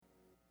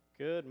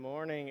Good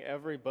morning,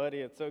 everybody.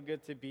 It's so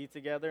good to be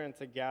together and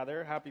to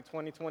gather. Happy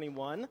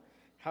 2021.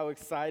 How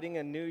exciting,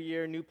 a new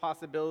year, new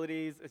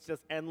possibilities. It's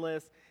just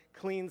endless,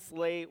 clean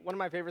slate. One of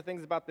my favorite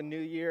things about the new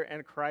year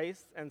and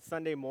Christ and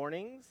Sunday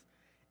mornings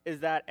is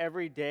that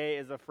every day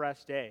is a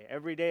fresh day.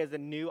 Every day is a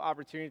new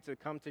opportunity to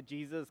come to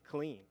Jesus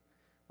clean,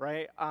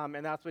 right?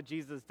 And that's what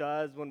Jesus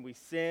does when we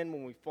sin,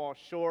 when we fall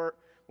short,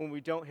 when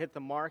we don't hit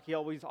the mark. He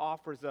always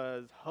offers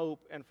us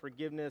hope and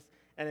forgiveness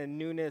and a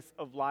newness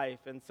of life.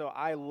 And so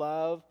I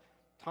love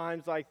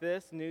times like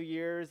this, New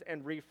Year's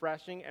and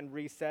refreshing and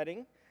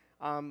resetting.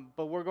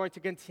 But we're going to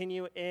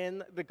continue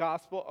in the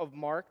Gospel of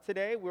Mark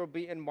today. We'll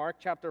be in Mark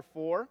chapter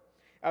 4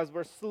 as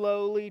we're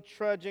slowly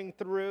trudging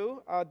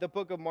through the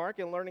book of Mark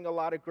and learning a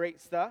lot of great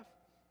stuff.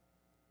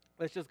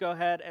 Let's just go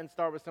ahead and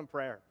start with some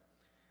prayer.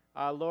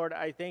 Lord,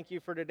 I thank you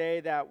for today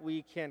that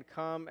we can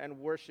come and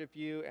worship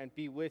you and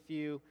be with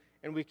you,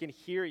 and we can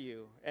hear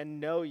you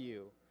and know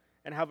you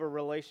and have a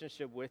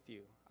relationship with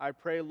you. I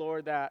pray,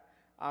 Lord, that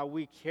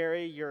we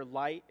carry your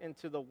light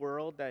into the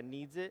world that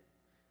needs it,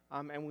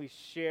 and we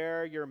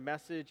share your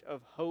message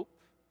of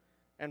hope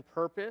and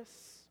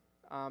purpose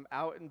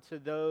out into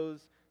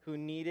those who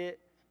need it.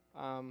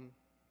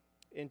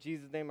 In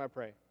Jesus' name I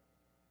pray.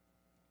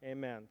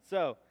 Amen.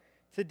 So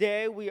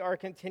today we are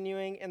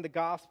continuing in the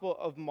Gospel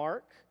of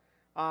Mark.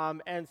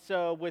 And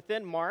so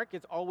within Mark,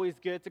 it's always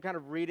good to kind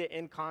of read it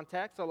in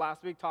context. So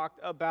last week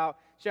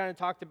Shannon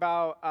talked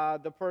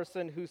about the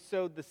person who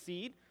sowed the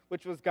seed,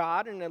 which was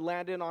God, and it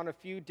landed on a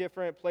few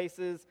different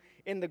places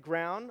in the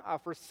ground.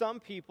 For some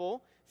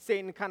people,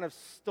 Satan kind of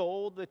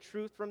stole the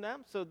truth from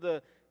them, so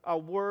the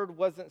word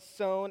wasn't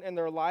sown in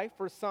their life.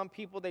 For some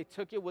people, they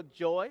took it with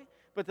joy,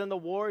 but then the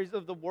worries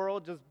of the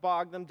world just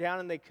bogged them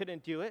down and they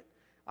couldn't do it.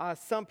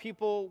 Some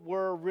people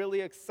were really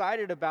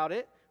excited about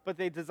it, but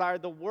they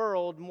desired the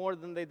world more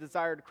than they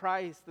desired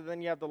Christ. And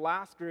then you have the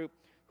last group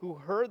who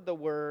heard the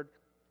word,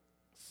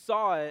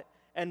 saw it,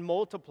 and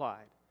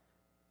multiplied.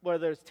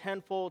 Whether it's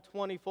tenfold,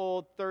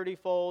 20-fold,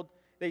 30-fold,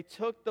 they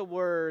took the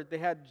word, they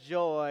had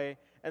joy,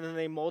 and then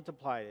they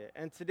multiplied it.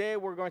 And today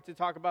we're going to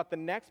talk about the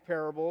next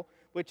parable,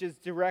 which is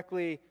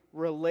directly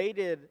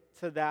related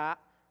to that,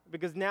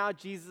 because now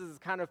Jesus is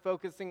kind of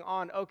focusing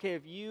on, okay,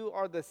 if you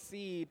are the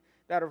seed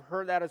that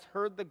has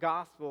heard the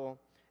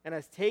gospel and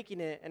has taken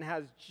it and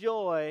has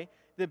joy,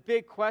 the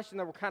big question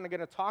that we're kind of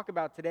going to talk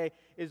about today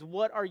is,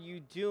 what are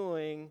you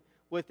doing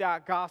with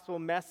that gospel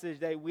message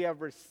that we have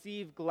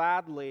received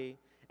gladly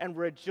and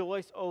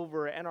rejoice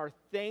over and are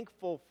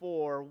thankful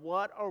for?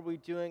 What are we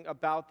doing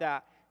about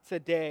that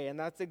today? And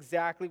that's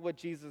exactly what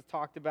Jesus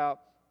talked about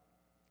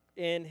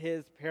in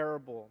his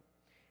parable.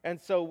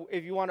 And so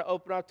if you want to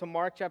open up to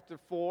Mark chapter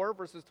 4,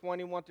 verses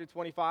 21 through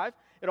 25,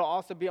 it'll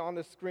also be on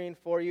the screen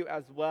for you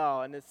as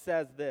well. And it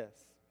says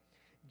this: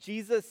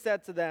 Jesus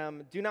said to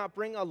them, "Do not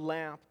bring a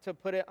lamp to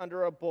put it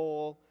under a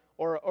bowl,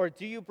 or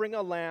do you bring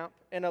a lamp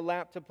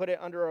to put it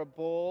under a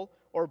bowl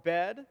or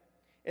bed?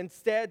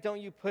 Instead,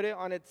 don't you put it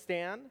on its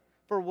stand?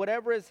 For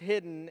whatever is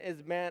hidden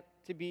is meant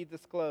to be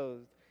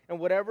disclosed, and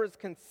whatever is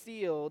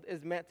concealed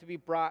is meant to be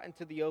brought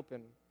into the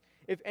open.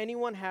 If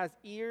anyone has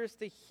ears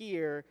to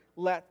hear,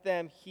 let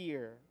them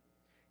hear.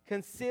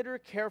 Consider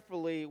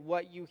carefully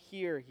what you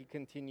hear," he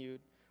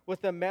continued. "With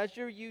the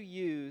measure you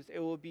use, it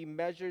will be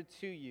measured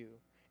to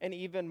you, and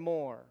even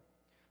more.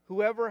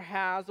 Whoever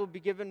has will be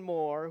given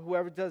more.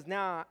 Whoever does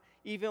not,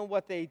 even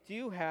what they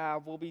do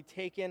have will be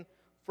taken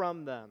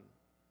from them."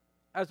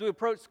 As we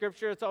approach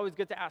Scripture, it's always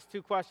good to ask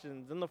two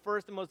questions. And the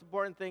first and most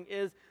important thing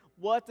is,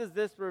 what does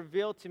this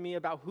reveal to me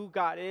about who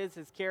God is,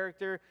 his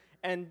character,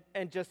 and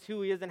just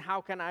who he is, and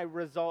how can I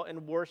result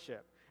in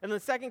worship? And the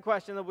second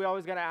question that we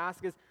always got to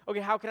ask is,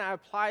 okay, how can I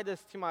apply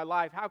this to my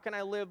life? How can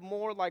I live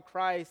more like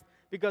Christ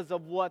because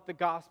of what the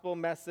gospel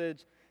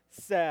message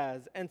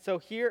says? And so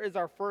here is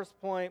our first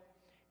point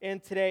in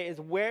today, is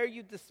where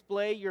you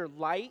display your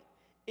light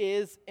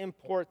is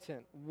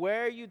important.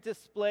 Where you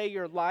display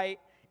your light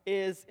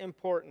is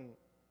important.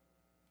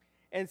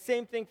 And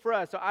same thing for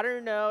us. So I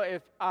don't know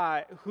if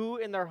who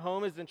in their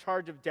home is in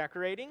charge of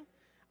decorating,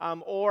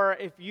 or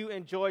if you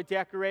enjoy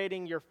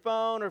decorating your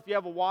phone, or if you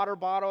have a water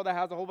bottle that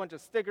has a whole bunch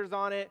of stickers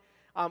on it,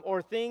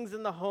 or things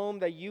in the home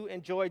that you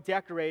enjoy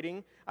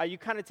decorating. You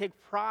kind of take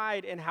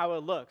pride in how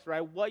it looks,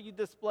 right? What you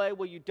display,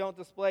 what you don't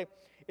display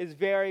is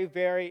very,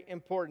 very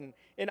important.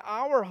 In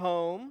our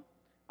home,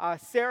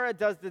 Sarah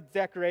does the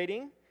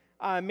decorating,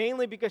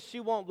 mainly because she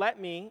won't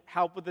let me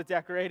help with the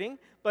decorating,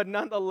 but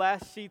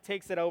nonetheless, she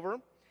takes it over.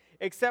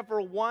 Except for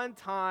one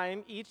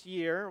time each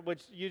year,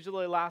 which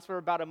usually lasts for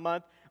about a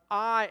month,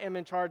 I am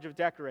in charge of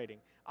decorating.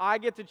 I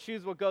get to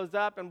choose what goes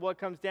up and what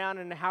comes down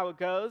and how it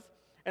goes,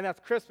 and that's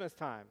Christmas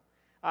time.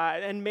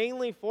 And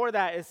mainly for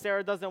that is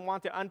Sarah doesn't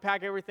want to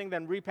unpack everything,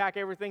 then repack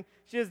everything.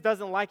 She just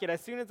doesn't like it. As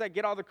soon as I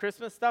get all the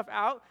Christmas stuff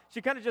out,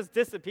 she kind of just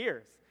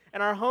disappears.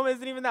 And our home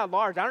isn't even that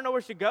large. I don't know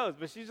where she goes,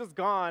 but she's just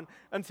gone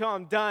until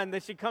I'm done. Then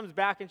she comes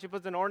back and she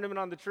puts an ornament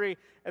on the tree,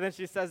 and then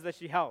she says that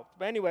she helped.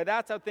 But anyway,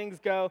 that's how things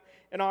go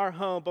in our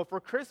home. But for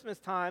Christmas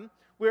time,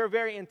 we are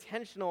very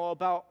intentional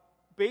about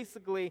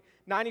basically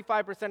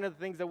 95% of the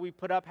things that we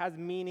put up has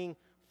meaning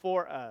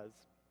for us.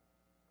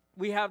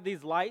 We have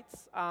these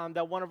lights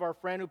that one of our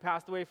friend who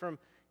passed away from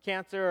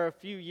cancer a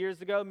few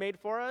years ago made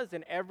for us,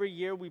 and every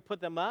year we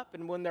put them up,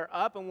 and when they're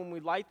up and when we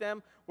light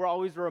them, we're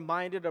always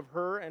reminded of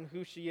her and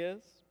who she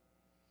is.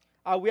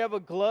 We have a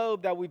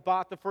globe that we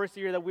bought the first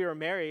year that we were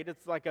married.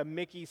 It's like a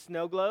Mickey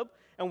snow globe,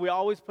 and we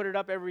always put it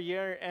up every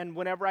year, and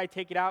whenever I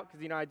take it out,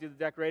 because I do the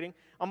decorating,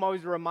 I'm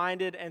always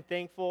reminded and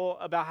thankful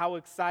about how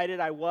excited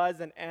I was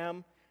and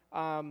am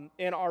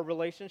in our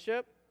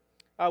relationship.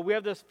 We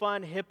have this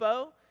fun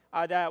hippo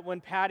that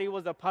when Patty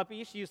was a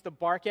puppy, she used to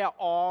bark at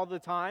all the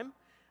time.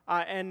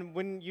 And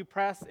when you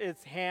press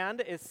its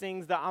hand, it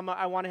sings the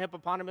I Want a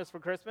Hippopotamus for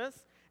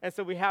Christmas. And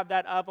so we have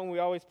that up and we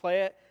always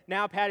play it.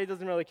 Now Patty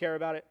doesn't really care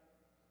about it.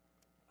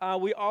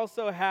 We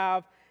also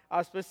have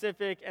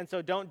specific, and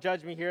so don't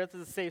judge me here,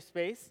 this is a safe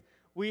space.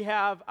 We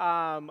have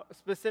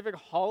specific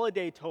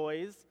holiday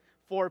toys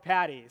for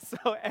Patty.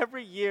 So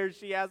every year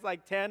she has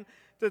like 10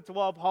 to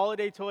 12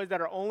 holiday toys that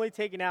are only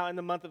taken out in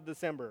the month of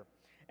December.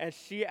 And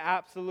she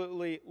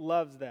absolutely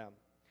loves them.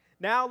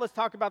 Now let's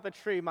talk about the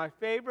tree, my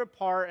favorite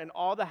part in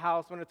all the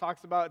house when it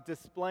talks about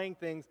displaying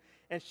things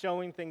and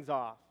showing things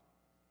off.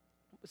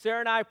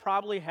 Sarah and I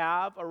probably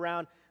have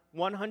around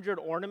 100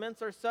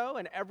 ornaments or so,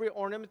 and every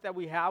ornament that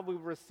we have,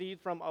 we've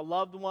received from a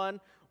loved one,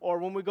 or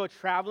when we go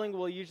traveling,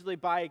 we'll usually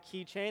buy a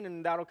keychain,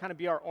 and that'll kind of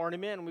be our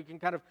ornament, and we can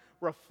kind of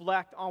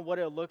reflect on what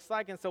it looks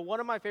like. And so one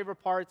of my favorite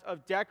parts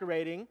of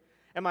decorating,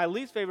 and my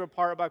least favorite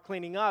part about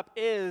cleaning up,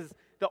 is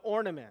the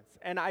ornaments,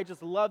 and I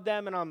just love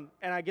them, and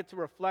I get to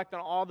reflect on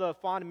all the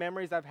fond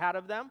memories I've had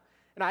of them.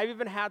 And I've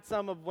even had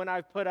some of when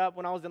I've put up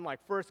when I was in like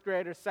first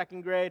grade or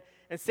second grade,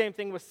 and same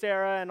thing with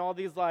Sarah and all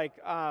these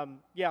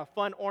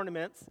fun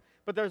ornaments.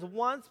 But there's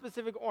one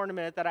specific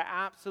ornament that I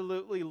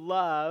absolutely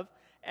love,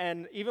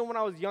 and even when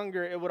I was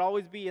younger, it would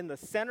always be in the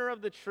center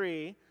of the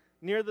tree,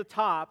 near the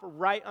top,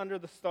 right under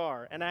the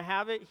star. And I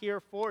have it here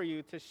for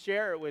you to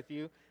share it with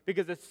you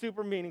because it's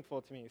super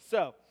meaningful to me.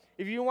 So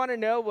if you want to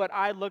know what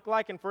I look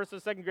like in first or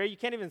second grade, you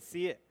can't even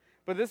see it.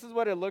 But this is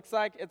what it looks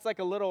like. It's like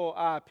a little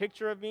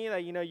picture of me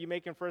that you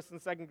make in first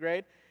and second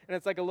grade, and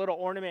it's like a little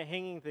ornament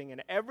hanging thing.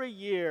 And every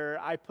year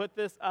I put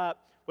this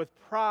up with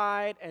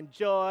pride and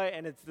joy,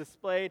 and it's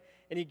displayed,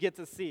 and you get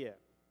to see it.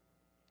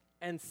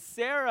 And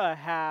Sarah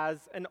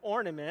has an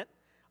ornament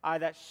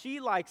that she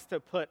likes to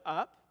put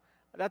up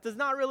that does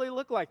not really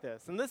look like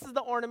this. And this is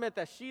the ornament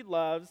that she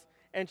loves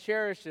and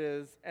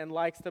cherishes and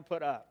likes to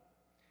put up.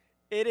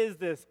 It is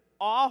this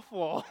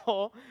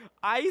awful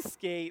ice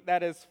skate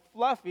that is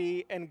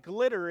fluffy and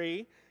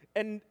glittery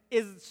and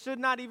should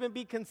not even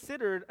be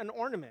considered an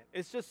ornament.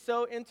 It's just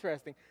so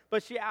interesting,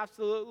 but she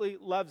absolutely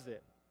loves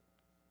it.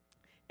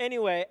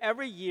 Anyway,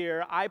 every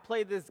year I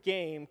play this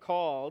game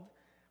called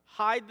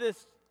Hide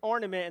This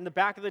Ornament in the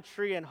Back of the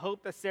Tree and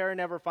Hope that Sarah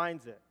never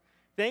finds it.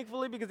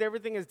 Thankfully, because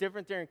everything is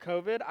different during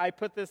COVID, I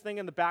put this thing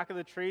in the back of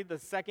the tree the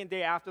second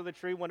day after the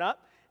tree went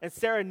up, and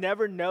Sarah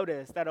never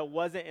noticed that it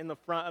wasn't in the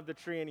front of the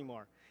tree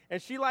anymore.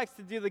 And she likes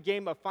to do the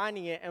game of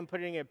finding it and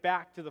putting it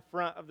back to the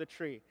front of the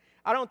tree.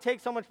 I don't take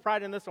so much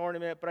pride in this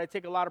ornament, but I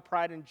take a lot of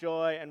pride and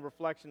joy and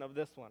reflection of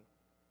this one.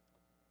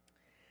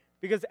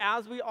 Because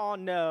as we all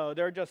know,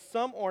 there are just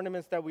some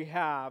ornaments that we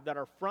have that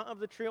are front of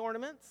the tree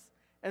ornaments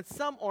and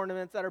some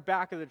ornaments that are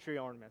back of the tree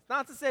ornaments.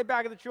 Not to say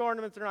back of the tree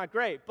ornaments are not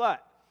great,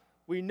 but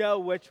we know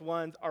which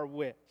ones are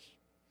which.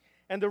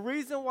 And the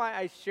reason why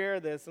I share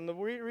this and the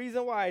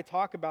reason why I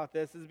talk about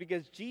this is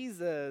because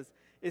Jesus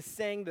is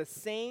saying the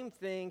same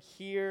thing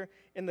here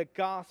in the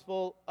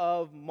Gospel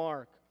of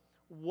Mark.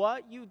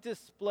 What you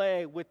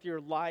display with your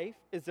life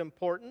is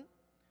important.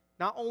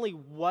 Not only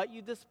what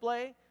you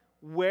display,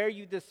 where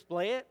you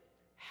display it,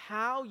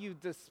 how you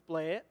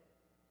display it,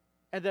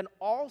 and then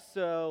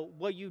also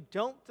what you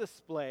don't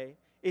display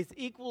is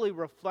equally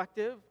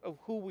reflective of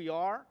who we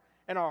are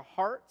and our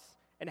hearts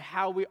and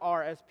how we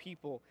are as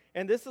people.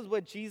 And this is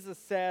what Jesus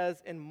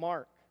says in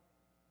Mark.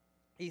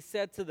 He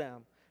said to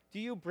them, "Do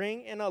you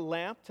bring in a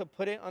lamp to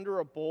put it under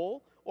a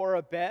bowl or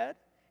a bed?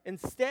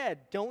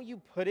 Instead, don't you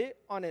put it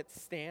on its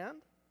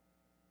stand?"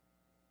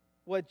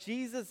 What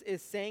Jesus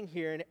is saying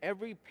here in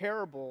every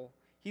parable,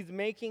 he's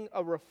making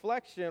a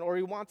reflection, or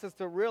he wants us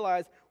to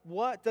realize,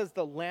 what does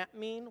the lamp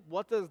mean?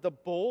 What does the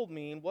bowl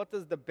mean? What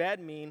does the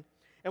bed mean?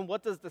 And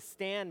what does the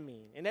stand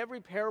mean? In every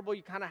parable,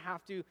 you kind of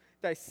have to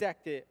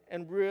dissect it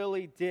and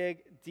really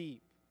dig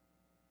deep.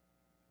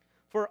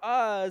 For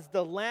us,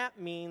 the lamp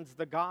means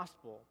the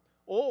gospel.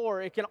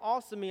 Or it can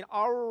also mean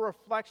our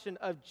reflection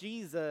of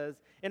Jesus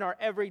in our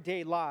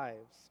everyday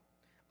lives.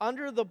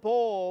 Under the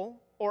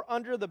bowl or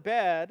under the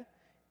bed,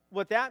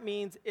 what that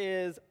means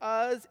is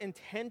us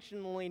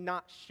intentionally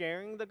not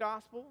sharing the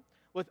gospel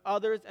with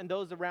others and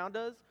those around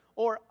us,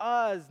 or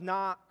us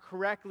not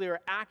correctly or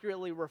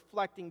accurately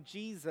reflecting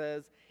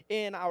Jesus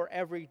in our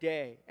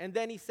everyday. And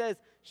then he says,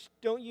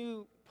 don't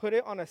you put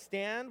it on a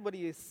stand? What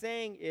he is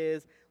saying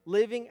is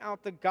living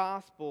out the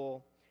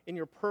gospel in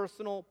your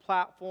personal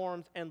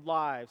platforms and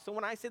lives. So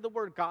when I say the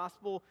word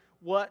gospel,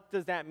 what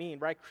does that mean,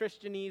 right?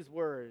 Christianese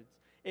words.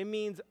 It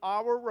means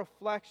our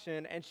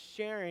reflection and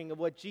sharing of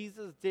what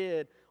Jesus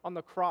did on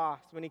the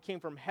cross when he came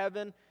from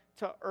heaven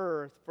to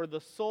earth for the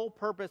sole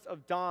purpose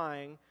of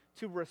dying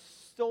to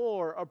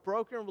restore a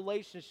broken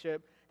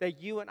relationship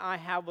that you and I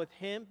have with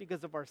him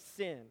because of our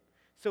sin.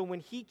 So when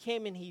he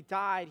came and he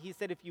died, he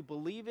said, if you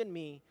believe in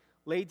me,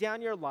 lay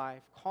down your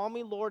life, call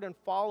me Lord and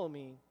follow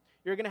me,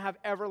 you're going to have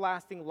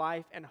everlasting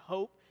life and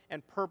hope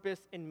and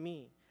purpose in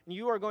me. And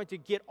you are going to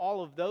get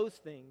all of those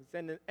things.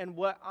 And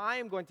what I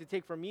am going to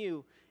take from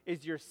you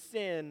is your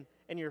sin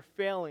and your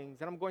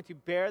failings. And I'm going to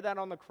bear that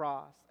on the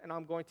cross. And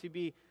I'm going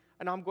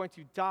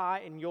to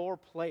die in your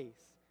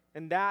place.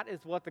 And that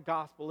is what the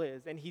gospel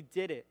is. And he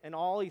did it. And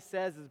all he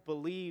says is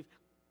believe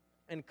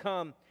and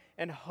come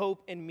and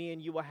hope in me,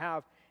 and you will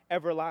have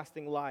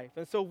everlasting life.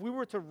 And so if we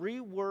were to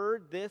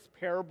reword this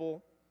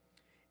parable,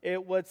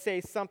 it would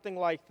say something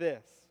like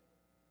this.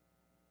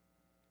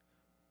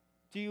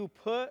 Do you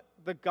put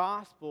the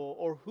gospel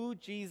or who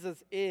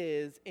Jesus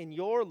is in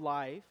your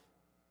life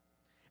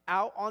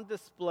out on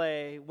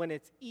display when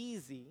it's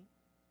easy,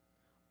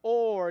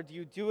 or do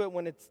you do it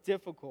when it's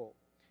difficult?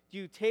 Do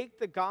you take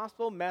the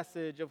gospel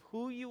message of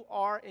who you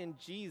are in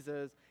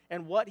Jesus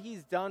and what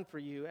he's done for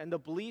you and the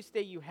beliefs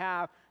that you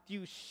have, do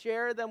you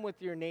share them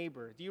with your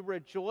neighbor? Do you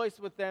rejoice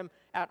with them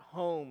at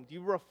home? Do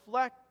you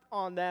reflect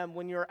on them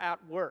when you're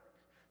at work?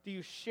 Do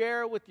you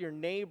share with your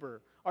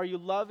neighbor? Are you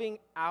loving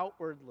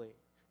outwardly?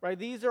 Right?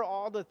 These are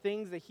all the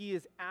things that he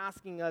is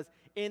asking us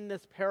in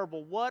this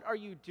parable. What are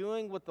you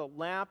doing with the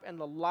lamp and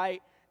the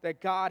light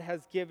that God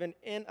has given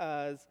in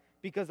us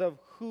because of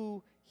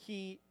who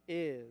he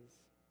is?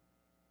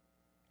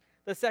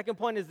 The second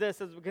point is this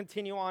as we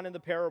continue on in the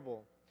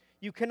parable.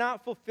 You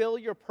cannot fulfill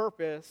your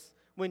purpose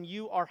when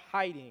you are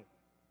hiding.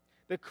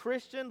 The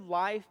Christian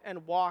life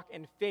and walk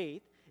in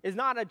faith is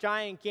not a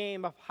giant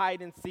game of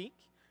hide and seek.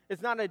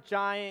 It's not a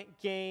giant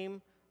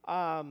game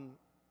of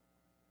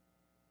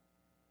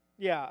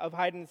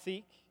hide and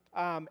seek.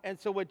 And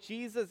so what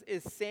Jesus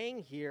is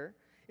saying here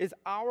is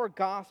our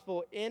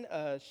gospel in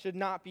us should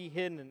not be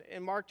hidden.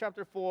 In Mark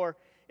chapter 4,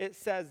 it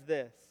says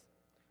this,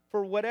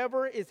 for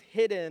whatever is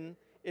hidden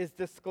is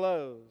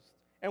disclosed,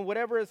 and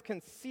whatever is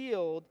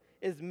concealed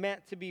is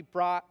meant to be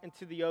brought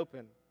into the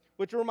open.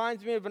 Which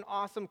reminds me of an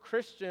awesome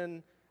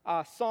Christian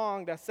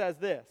song that says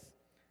this,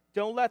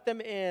 don't let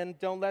them in,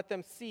 don't let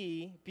them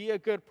see, be a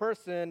good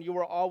person you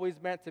were always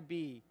meant to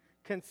be.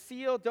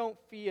 Conceal, don't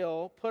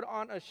feel, put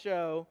on a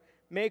show,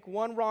 make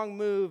one wrong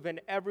move and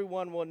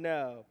everyone will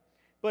know.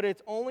 But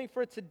it's only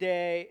for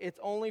today, it's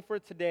only for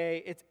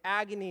today, it's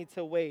agony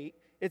to wait,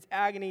 it's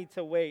agony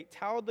to wait.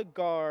 Tell the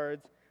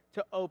guards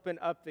to open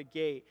up the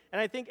gate.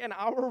 And I think in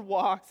our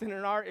walks and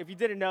in our, if you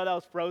didn't know, that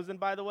was Frozen,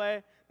 by the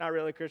way, not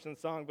really a Christian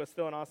song, but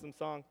still an awesome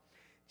song.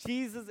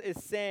 Jesus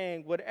is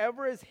saying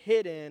whatever is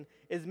hidden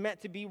is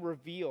meant to be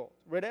revealed.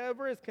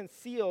 Whatever is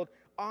concealed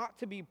ought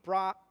to be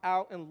brought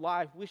out in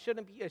life. We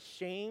shouldn't be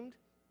ashamed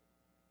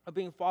of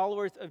being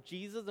followers of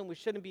Jesus, and we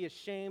shouldn't be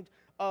ashamed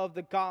of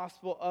the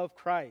gospel of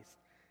Christ.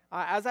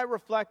 As I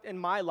reflect in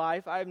my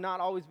life, I have not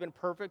always been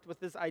perfect with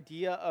this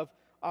idea of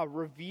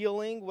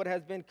revealing what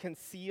has been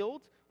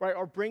concealed, right,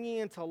 or bringing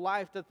into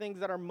life the things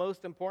that are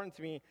most important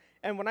to me.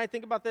 And when I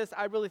think about this,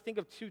 I really think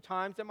of two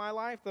times in my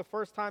life. The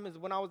first time is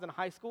when I was in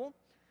high school.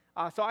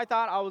 So I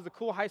thought I was a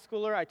cool high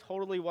schooler. I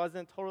totally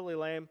wasn't, totally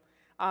lame.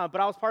 But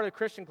I was part of the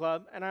Christian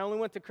club, and I only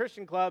went to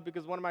Christian club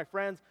because one of my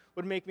friends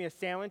would make me a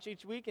sandwich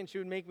each week, and she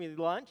would make me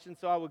lunch, and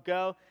so I would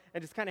go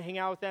and just kind of hang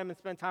out with them and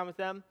spend time with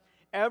them.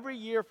 Every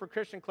year for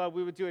Christian club,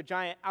 we would do a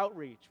giant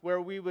outreach where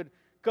we would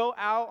go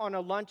out on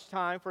a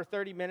lunchtime for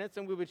 30 minutes,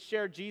 and we would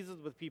share Jesus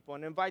with people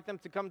and invite them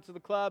to come to the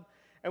club,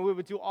 and we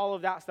would do all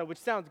of that stuff, which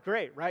sounds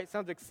great, right?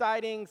 Sounds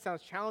exciting,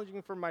 sounds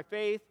challenging for my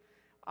faith.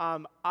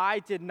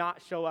 I did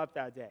not show up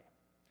that day.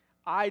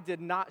 I did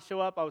not show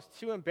up. I was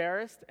too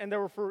embarrassed, and there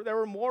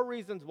were more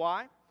reasons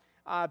why.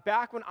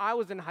 Back when I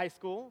was in high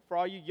school, for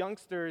all you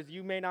youngsters,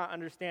 you may not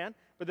understand,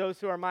 but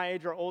those who are my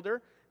age or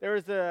older, there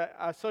was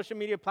a social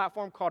media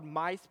platform called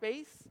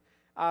MySpace,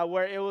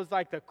 where it was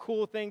like the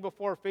cool thing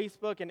before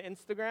Facebook and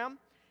Instagram.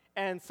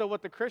 And so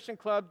what the Christian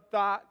club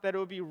thought that it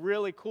would be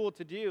really cool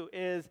to do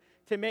is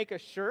to make a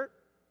shirt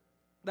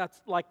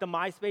that's like the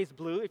MySpace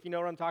blue, if you know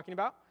what I'm talking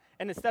about.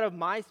 And instead of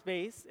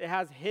MySpace, it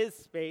has his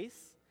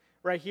space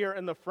right here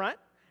in the front.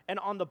 And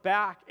on the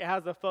back, it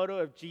has a photo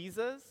of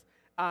Jesus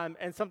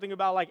and something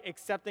about like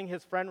accepting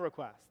his friend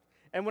request.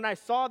 And when I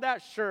saw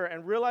that shirt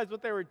and realized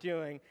what they were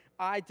doing,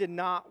 I did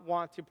not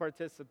want to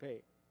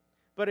participate.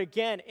 But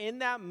again, in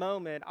that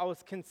moment, I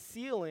was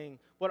concealing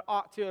what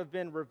ought to have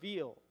been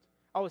revealed.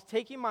 I was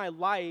taking my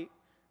light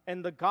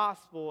and the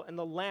gospel and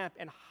the lamp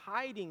and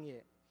hiding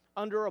it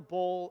under a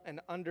bowl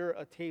and under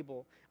a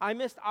table. I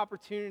missed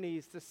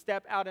opportunities to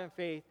step out in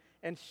faith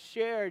and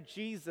share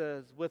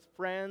Jesus with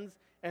friends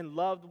and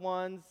loved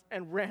ones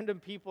and random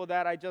people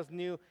that I just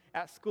knew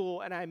at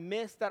school. And I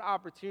missed that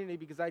opportunity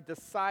because I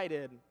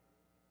decided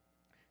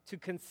to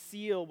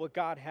conceal what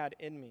God had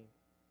in me.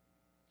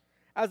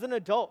 As an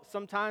adult,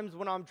 sometimes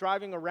when I'm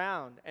driving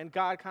around and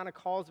God kind of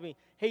calls me,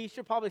 hey, you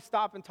should probably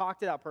stop and talk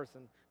to that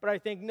person. But I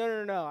think,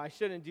 no, I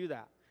shouldn't do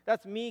that.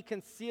 That's me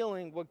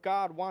concealing what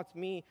God wants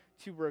me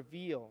to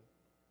reveal.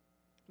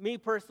 Me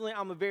personally,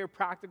 I'm a very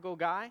practical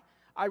guy.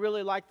 I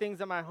really like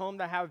things in my home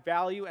that have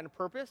value and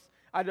purpose.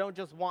 I don't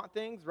just want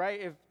things,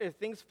 right? If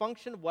things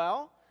function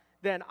well,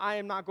 then I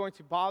am not going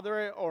to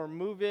bother it or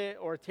move it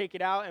or take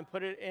it out and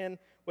put it in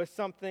with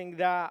something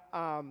that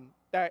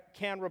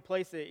can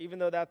replace it, even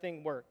though that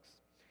thing works.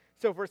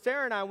 So for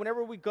Sarah and I,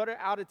 whenever we go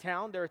out of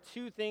town, there are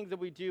two things that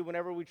we do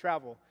whenever we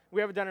travel.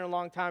 We haven't done it in a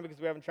long time because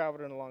we haven't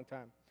traveled in a long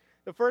time.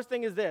 The first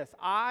thing is this.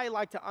 I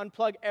like to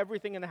unplug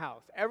everything in the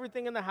house.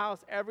 Everything in the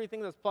house,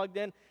 everything that's plugged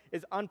in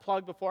is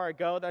unplugged before I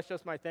go. That's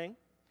just my thing.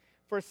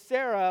 For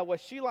Sarah, what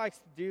she likes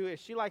to do is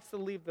she likes to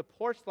leave the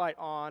porch light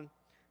on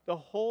the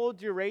whole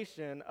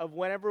duration of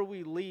whenever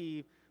we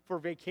leave for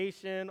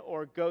vacation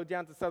or go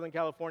down to Southern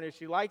California.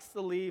 She likes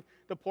to leave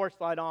the porch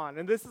light on.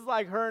 And this is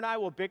like her and I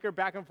will bicker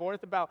back and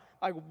forth about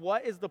like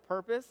what is the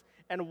purpose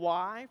and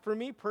why. For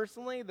me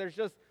personally,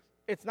 the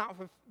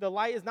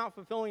light is not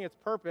fulfilling its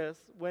purpose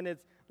when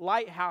it's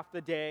light half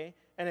the day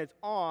and it's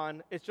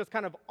on. It's just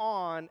kind of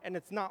on and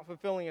it's not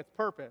fulfilling its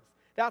purpose.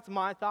 That's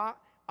my thought.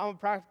 I'm a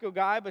practical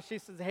guy, but she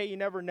says, hey, you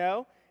never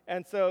know.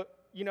 And so,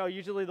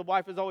 usually the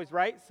wife is always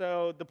right,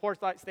 so the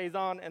porch light stays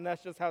on, and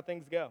that's just how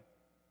things go.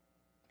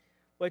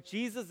 What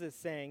Jesus is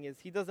saying is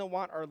he doesn't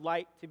want our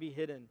light to be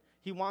hidden.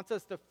 He wants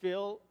us to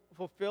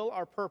fulfill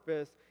our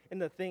purpose in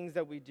the things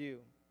that we do.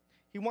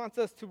 He wants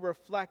us to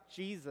reflect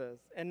Jesus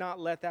and not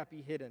let that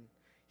be hidden.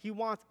 He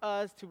wants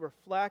us to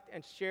reflect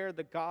and share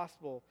the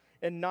gospel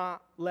and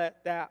not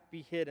let that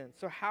be hidden.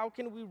 So how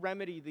can we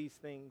remedy these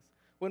things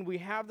when we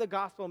have the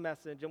gospel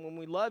message and when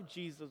we love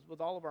Jesus with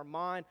all of our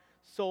mind,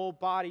 soul,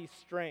 body,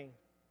 strength?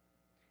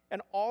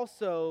 And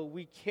also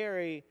we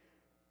carry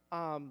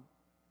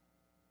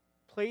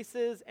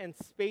places and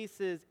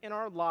spaces in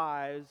our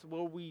lives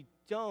where we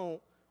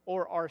don't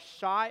or are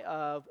shy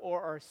of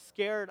or are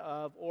scared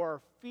of or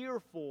are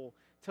fearful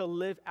to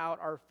live out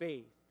our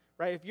faith,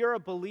 right? If you're a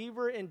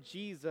believer in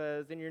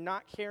Jesus and you're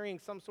not carrying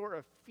some sort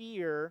of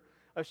fear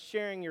of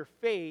sharing your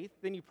faith,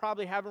 then you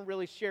probably haven't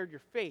really shared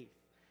your faith.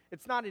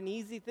 It's not an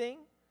easy thing,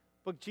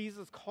 but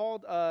Jesus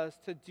called us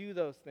to do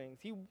those things.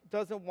 He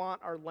doesn't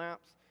want our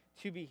lamps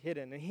to be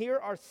hidden. And here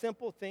are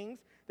simple things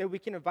that we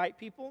can invite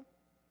people.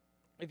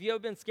 If you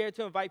have been scared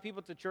to invite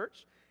people to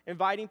church,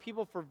 inviting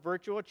people for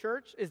virtual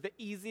church is the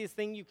easiest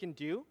thing you can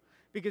do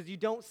because you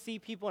don't see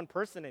people in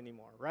person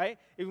anymore, right?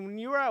 When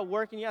you were at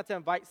work and you had to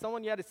invite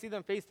someone, you had to see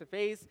them face to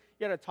face,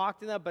 you had to talk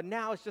to them, but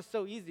now it's just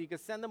so easy. You can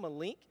send them a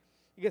link,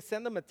 you can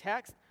send them a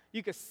text,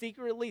 you can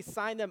secretly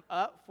sign them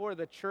up for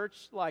the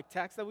church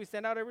text that we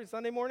send out every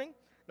Sunday morning.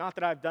 Not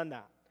that I've done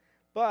that.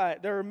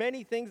 But there are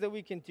many things that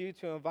we can do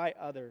to invite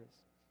others.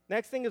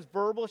 Next thing is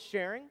verbal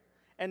sharing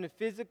and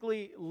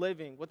physically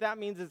living. What that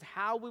means is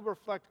how we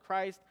reflect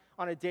Christ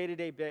on a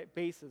day-to-day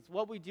basis.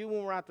 What we do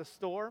when we're at the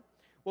store,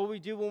 what we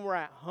do when we're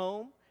at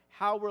home,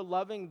 how we're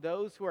loving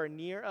those who are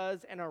near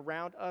us and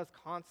around us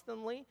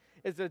constantly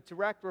is a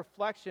direct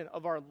reflection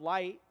of our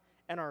light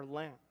and our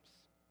lamps.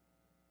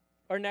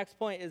 Our next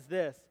point is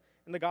this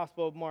in the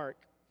Gospel of Mark,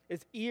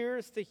 is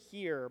ears to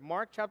hear.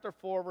 Mark chapter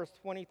 4, verse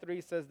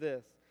 23 says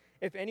this,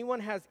 if anyone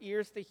has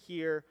ears to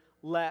hear,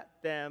 let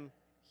them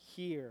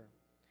hear.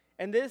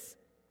 And this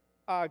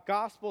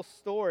gospel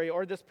story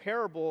or this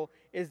parable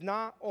is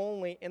not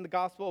only in the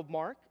Gospel of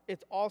Mark,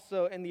 it's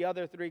also in the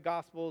other three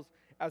Gospels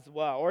as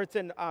well. Or it's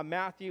in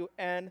Matthew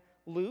and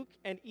Luke,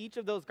 and each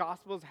of those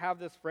Gospels have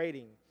this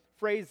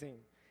phrasing.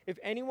 If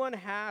anyone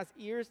has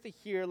ears to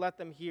hear, let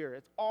them hear.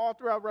 It's all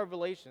throughout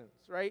Revelations,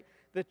 right?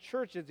 The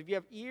churches, if you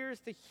have ears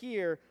to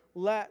hear,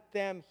 let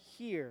them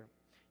hear.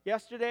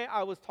 Yesterday,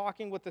 I was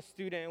talking with a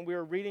student, and we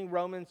were reading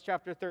Romans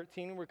chapter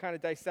 13. We're kind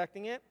of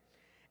dissecting it.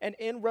 And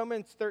in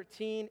Romans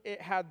 13, it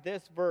had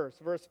this verse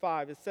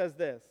 5. It says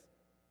this,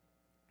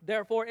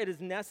 therefore, it is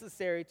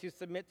necessary to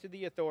submit to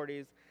the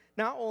authorities,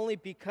 not only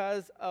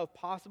because of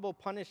possible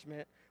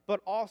punishment, but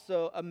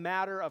also a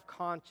matter of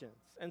conscience.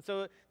 And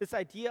so this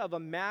idea of a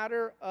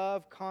matter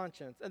of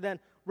conscience. And then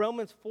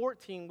Romans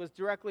 14 was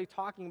directly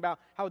talking about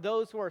how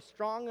those who are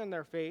strong in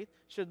their faith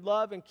should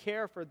love and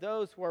care for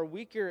those who are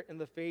weaker in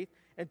the faith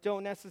and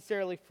don't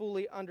necessarily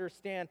fully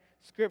understand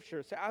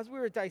Scripture. So as we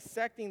were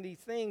dissecting these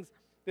things,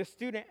 the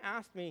student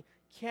asked me,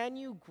 can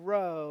you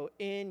grow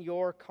in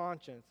your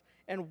conscience?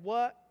 And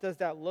what does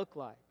that look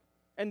like?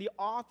 And the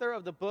author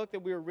of the book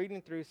that we were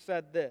reading through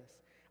said this,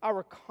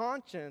 our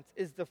conscience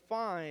is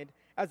defined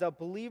as a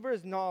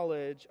believer's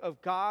knowledge of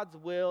God's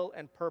will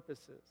and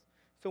purposes.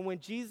 So when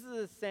Jesus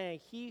is saying,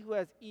 he who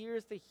has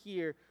ears to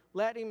hear,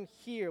 let him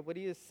hear, what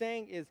he is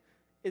saying is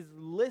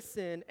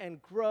listen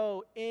and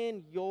grow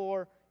in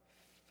your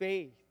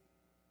faith.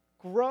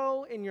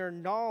 Grow in your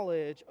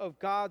knowledge of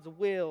God's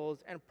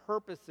wills and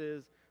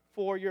purposes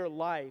for your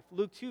life.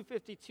 Luke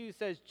 2:52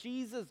 says,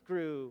 Jesus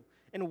grew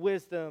in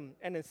wisdom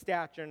and in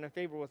stature and in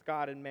favor with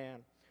God and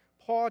man.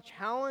 Paul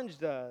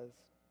challenged us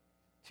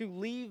to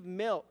leave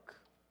milk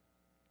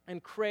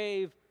and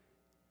crave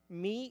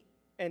meat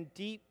and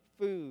deep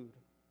food.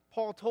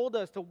 Paul told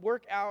us to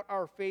work out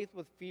our faith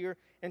with fear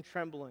and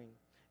trembling.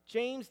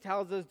 James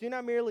tells us, do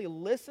not merely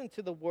listen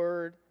to the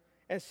word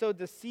and so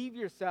deceive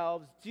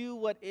yourselves. Do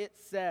what it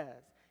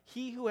says.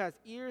 He who has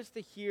ears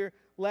to hear,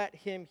 let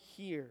him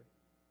hear.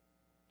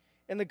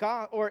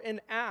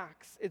 In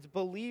Acts, it's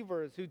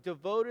believers who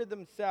devoted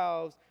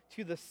themselves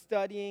to the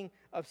studying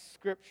of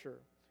Scripture,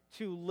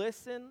 to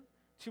listen,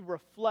 to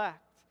reflect,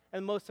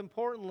 and most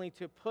importantly,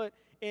 to put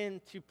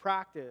into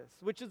practice,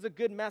 which is a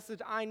good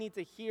message I need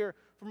to hear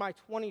for my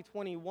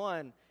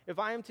 2021. If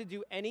I am to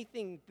do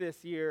anything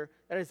this year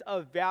that is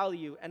of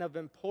value and of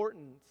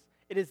importance,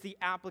 it is the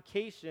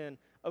application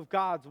of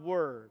God's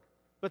Word.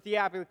 But the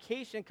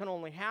application can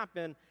only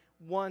happen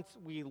once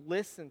we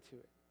listen to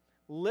it.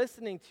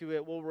 Listening to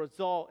it will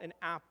result in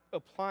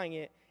applying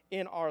it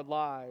in our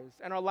lives.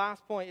 And our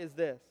last point is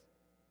this: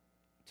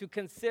 to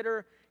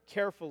consider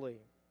carefully.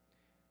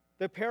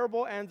 The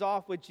parable ends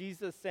off with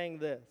Jesus saying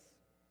this: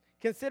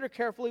 consider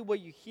carefully what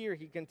you hear,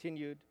 he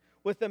continued.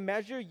 With the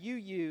measure you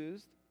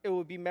used, it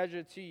will be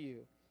measured to you,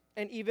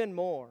 and even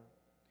more.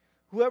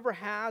 Whoever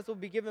has will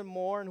be given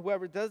more, and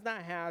whoever does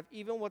not have,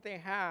 even what they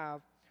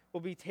have,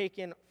 will be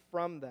taken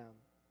from them.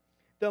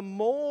 The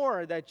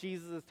more that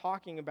Jesus is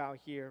talking about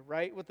here,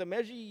 right? With the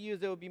measure you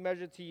use, it will be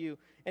measured to you,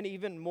 and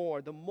even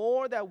more. The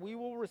more that we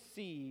will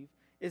receive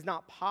is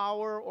not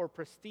power or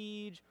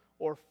prestige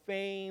or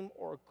fame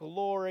or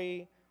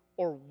glory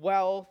or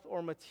wealth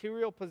or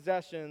material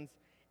possessions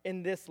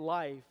in this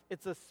life.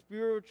 It's a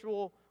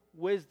spiritual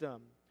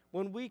wisdom.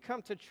 When we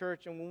come to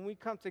church and when we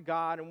come to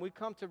God and we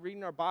come to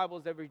reading our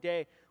Bibles every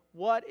day,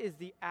 what is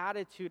the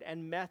attitude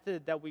and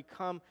method that we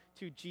come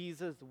to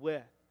Jesus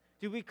with?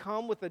 Do we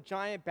come with a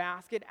giant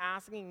basket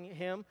asking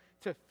him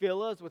to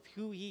fill us with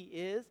who he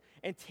is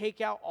and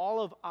take out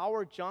all of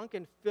our junk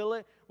and fill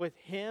it with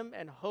him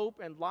and hope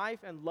and life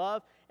and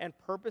love and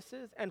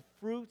purposes and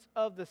fruits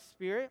of the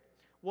Spirit?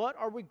 What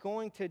are we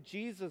going to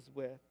Jesus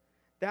with?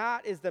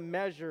 That is the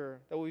measure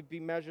that would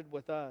be measured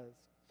with us.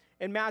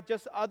 And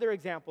just other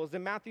examples.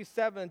 In Matthew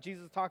 7,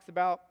 Jesus talks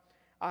about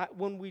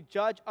when we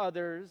judge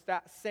others,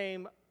 that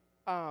same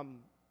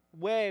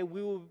way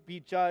we will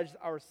be judged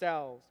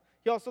ourselves.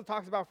 He also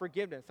talks about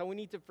forgiveness, how we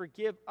need to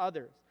forgive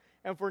others.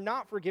 And if we're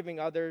not forgiving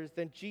others,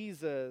 then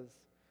Jesus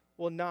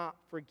will not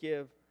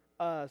forgive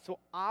us. So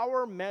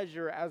our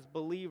measure as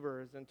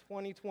believers in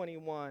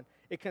 2021,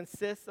 it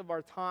consists of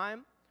our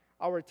time,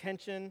 our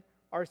attention,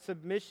 our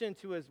submission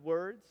to his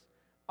words,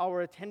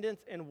 our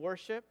attendance in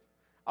worship,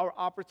 our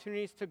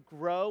opportunities to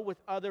grow with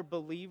other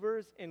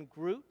believers in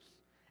groups,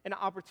 and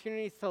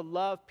opportunities to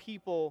love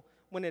people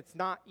when it's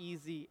not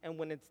easy and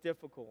when it's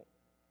difficult.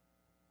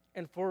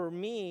 And for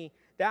me,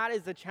 that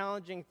is a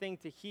challenging thing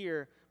to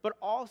hear, but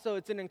also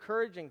it's an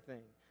encouraging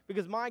thing,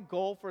 because my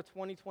goal for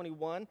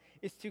 2021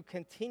 is to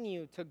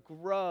continue to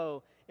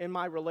grow in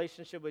my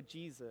relationship with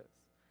Jesus.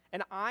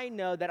 And I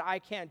know that I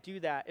can't do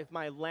that if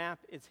my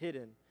lamp is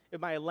hidden,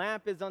 if my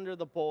lamp is under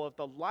the bowl, if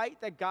the light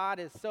that God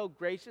has so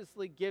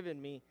graciously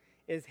given me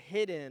is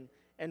hidden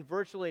and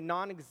virtually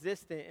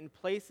non-existent in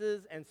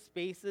places and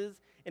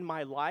spaces in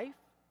my life,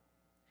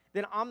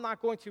 then I'm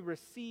not going to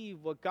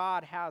receive what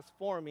God has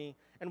for me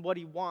and what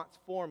he wants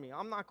for me.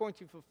 I'm not going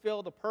to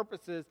fulfill the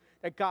purposes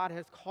that God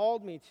has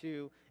called me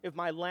to if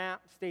my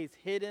lamp stays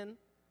hidden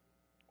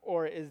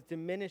or is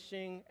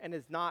diminishing and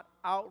is not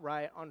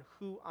outright on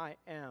who I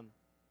am.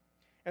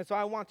 And so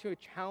I want to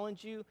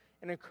challenge you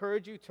and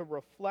encourage you to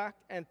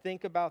reflect and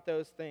think about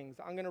those things.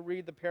 I'm going to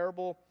read the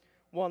parable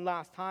one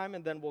last time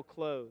and then we'll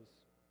close.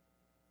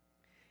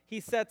 He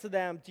said to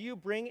them, "Do you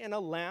bring in a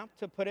lamp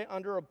to put it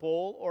under a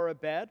bowl or a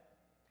bed?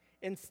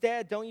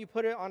 Instead, don't you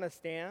put it on a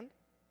stand?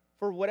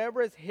 For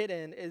whatever is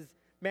hidden is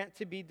meant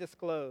to be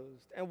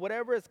disclosed, and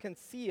whatever is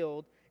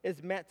concealed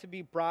is meant to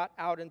be brought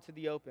out into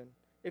the open.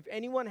 If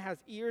anyone has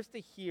ears to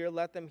hear,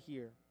 let them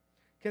hear.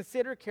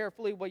 Consider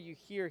carefully what you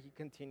hear," he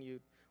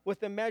continued. "With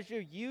the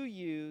measure you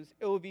use,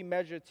 it will be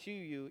measured to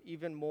you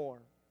even more.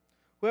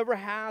 Whoever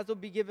has will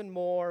be given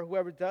more.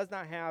 Whoever does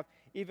not have,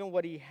 even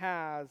what he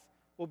has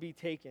will be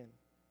taken."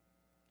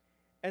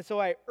 And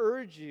so I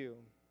urge you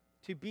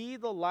to be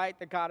the light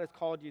that God has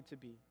called you to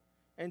be.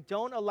 And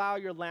don't allow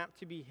your lamp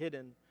to be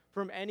hidden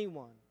from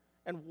anyone.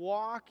 And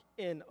walk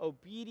in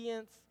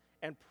obedience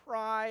and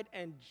pride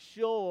and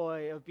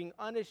joy of being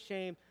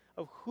unashamed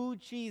of who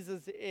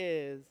Jesus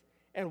is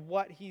and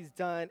what he's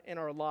done in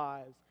our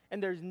lives.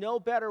 And there's no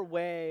better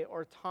way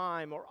or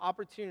time or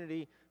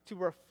opportunity to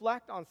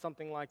reflect on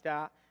something like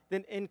that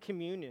than in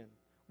communion,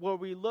 where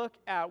we look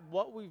at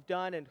what we've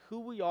done and who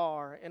we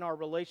are in our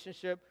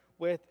relationship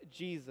with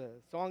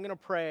Jesus. So I'm going to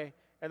pray,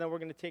 and then we're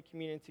going to take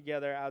communion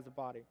together as a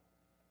body.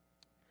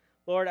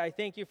 Lord, I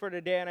thank you for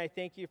today, and I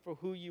thank you for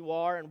who you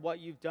are and what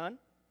you've done.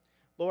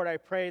 Lord, I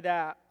pray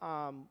that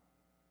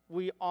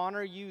we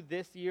honor you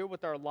this year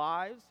with our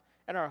lives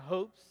and our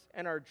hopes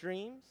and our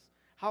dreams.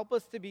 Help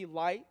us to be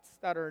lights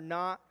that are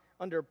not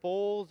under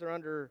bowls or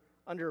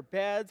under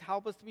beds.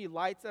 Help us to be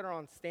lights that are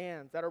on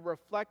stands, that are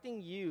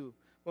reflecting you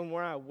when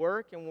we're at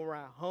work and when we're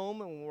at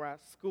home and when we're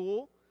at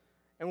school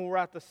and when we're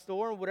at the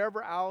store and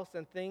whatever else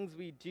and things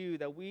we do,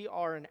 that we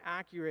are an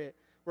accurate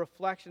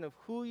reflection of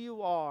who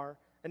you are,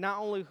 and not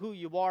only who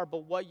you are,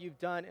 but what you've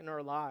done in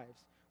our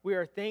lives. We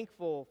are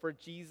thankful for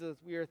Jesus.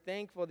 We are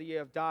thankful that you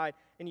have died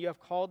and you have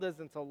called us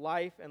into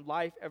life and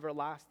life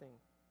everlasting.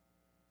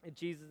 In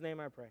Jesus' name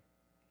I pray.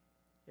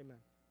 Amen.